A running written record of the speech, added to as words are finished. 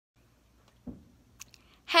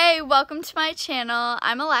Hey, welcome to my channel.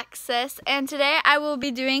 I'm Alexis, and today I will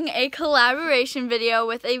be doing a collaboration video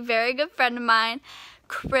with a very good friend of mine,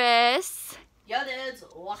 Chris. Yo dudes,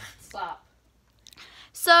 what's up?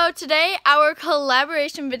 So today our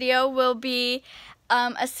collaboration video will be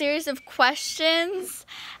a series of questions,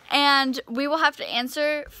 and we will have to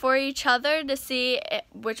answer for each other to see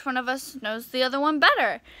which one of us knows the other one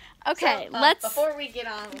better. Okay, So, let's... Before we get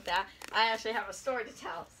on with that, I actually have a story to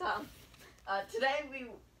tell. So, today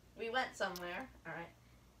we went somewhere,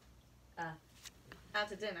 alright, out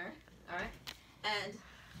to dinner, alright, and,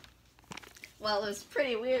 well, it was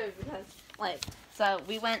pretty weird because, like, so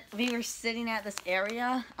we were sitting at this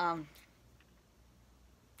area, I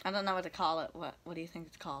don't know what to call it. What do you think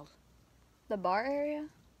it's called? The bar area?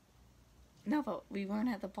 No, but we weren't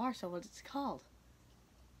at the bar, so what's it called?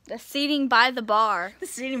 The seating by the bar. The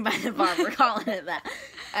seating by the bar, we're calling it that.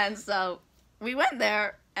 And so we went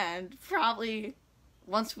there, and probably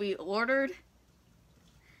once we ordered,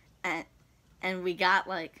 and we got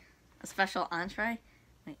like a special entree.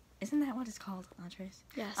 Wait, isn't that what it's called? Entrees?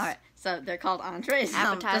 Yes. All right, so they're called entrees.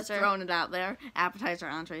 Appetizer. Just throwing it out there. Appetizer,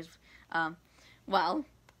 entrees. Well,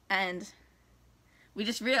 and we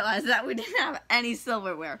just realized that we didn't have any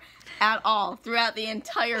silverware at all throughout the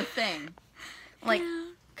entire thing. Like,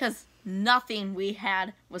 because nothing we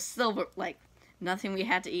had was silver, like, nothing we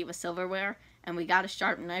had to eat was silverware, and we got a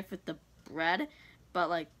sharp knife with the bread, but,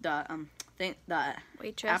 like, the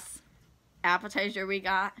Waitress. appetizer we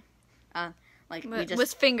got, like, we just...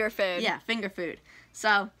 was finger food. Yeah, finger food.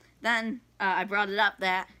 So, then, I brought it up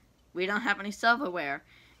that we don't have any silverware,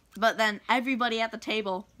 but then everybody at the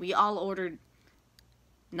table, we all ordered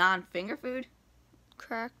non-finger food.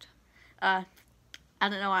 Correct. I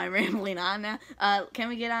don't know why I'm rambling on now. Can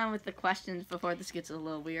we get on with the questions before this gets a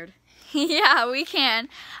little weird? Yeah, we can.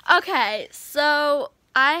 Okay, so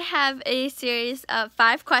I have a series of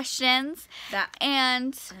 5 questions.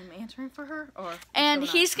 And I'm answering for her? And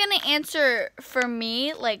he's going to answer for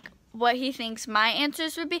me, like, what he thinks my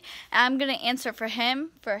answers would be. And I'm going to answer for him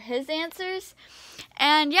for his answers.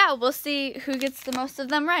 And, yeah, we'll see who gets the most of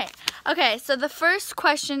them right. Okay, so the first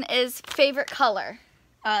question is favorite color.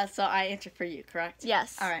 So I answer for you, correct?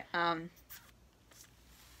 Yes. All right.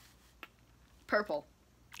 Purple.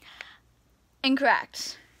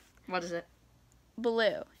 Incorrect. What is it?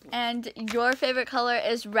 Blue. And your favorite color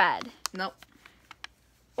is red. Nope.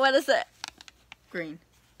 What is it? Green.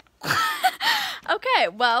 Okay,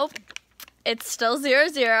 well, it's still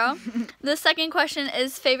 0-0. The second question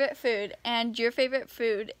is favorite food, and your favorite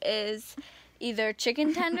food is either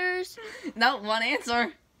chicken tenders. No, one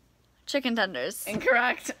answer. Chicken tenders.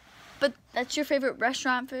 Incorrect. But that's your favorite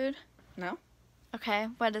restaurant food? No. Okay,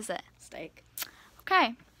 what is it? Steak.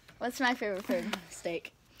 Okay, what's my favorite food?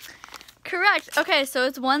 Steak. Correct. Okay, so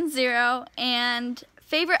it's 1-0. And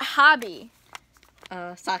favorite hobby?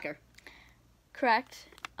 Soccer. Correct.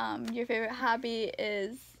 Your favorite hobby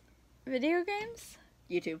is video games?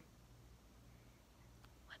 YouTube.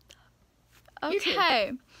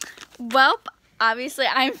 Okay. Well, obviously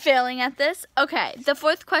I'm failing at this. Okay, the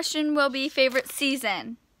fourth question will be favorite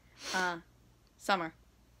season. Summer.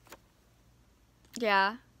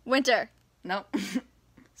 Yeah. Winter. Nope.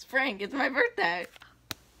 Spring. It's my birthday.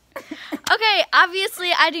 Okay,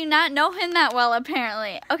 obviously I do not know him that well,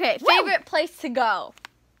 apparently. Okay, favorite place to go?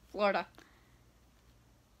 Florida.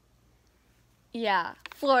 Yeah,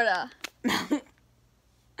 Florida.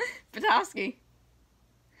 Petoskey.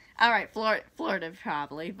 All right, Florida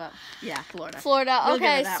probably, but yeah, Florida. Florida. We'll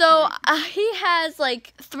Okay, give it that so point. he has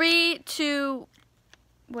like 3-1.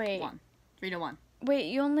 3-1. Wait,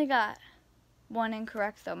 you only got 1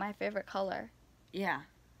 incorrect though. My favorite color. Yeah.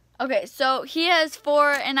 Okay, so he has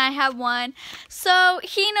 4 and I have 1. So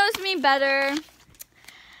he knows me better.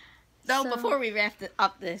 So before we wrap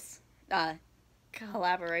up this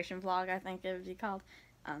collaboration vlog, I think it would be called,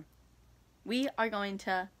 we are going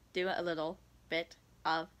to do a little bit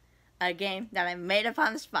of a game that I made up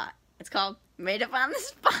on the spot. It's called Made Up on the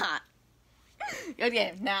Spot. Good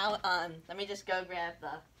game. Now, let me just go grab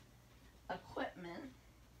the equipment.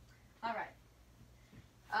 All right.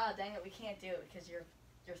 Oh, dang it, we can't do it because your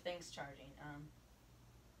thing's charging.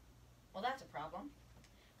 Well, that's a problem.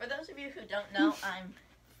 For those of you who don't know, I'm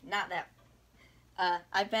not that.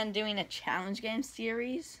 I've been doing a challenge game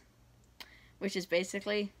series, which is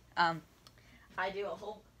basically, I do a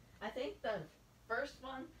whole. I think the first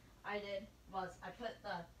one I did was I put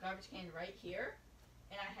the garbage can right here,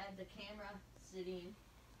 and I had the camera sitting,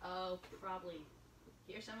 probably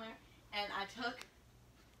here somewhere, and I took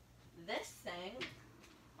this thing,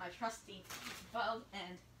 my trusty bow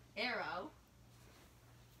and arrow,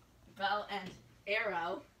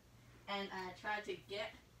 and I tried to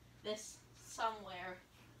get this somewhere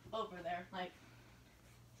over there, like,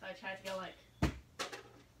 so I tried to go like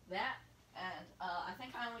that, and I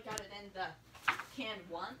think I only got it in the can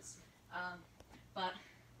once, but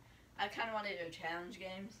I kind of wanted to do challenge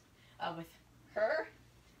games with her,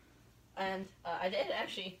 and I did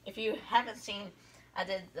actually, if you haven't seen, I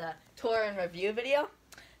did the tour and review video.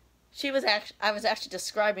 I was actually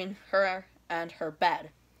describing her and her bed.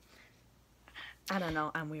 I don't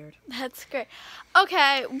know, I'm weird. That's great.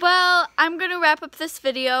 Okay, well, I'm going to wrap up this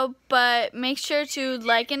video, but make sure to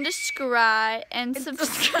like and subscribe and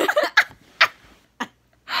subscribe.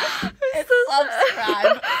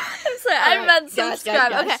 Subscribe. I'm sorry, I meant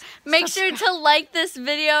subscribe. Guys. Okay, make sure to like this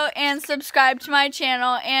video and subscribe to my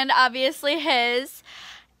channel and obviously his.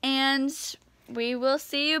 And we will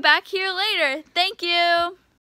see you back here later. Thank you.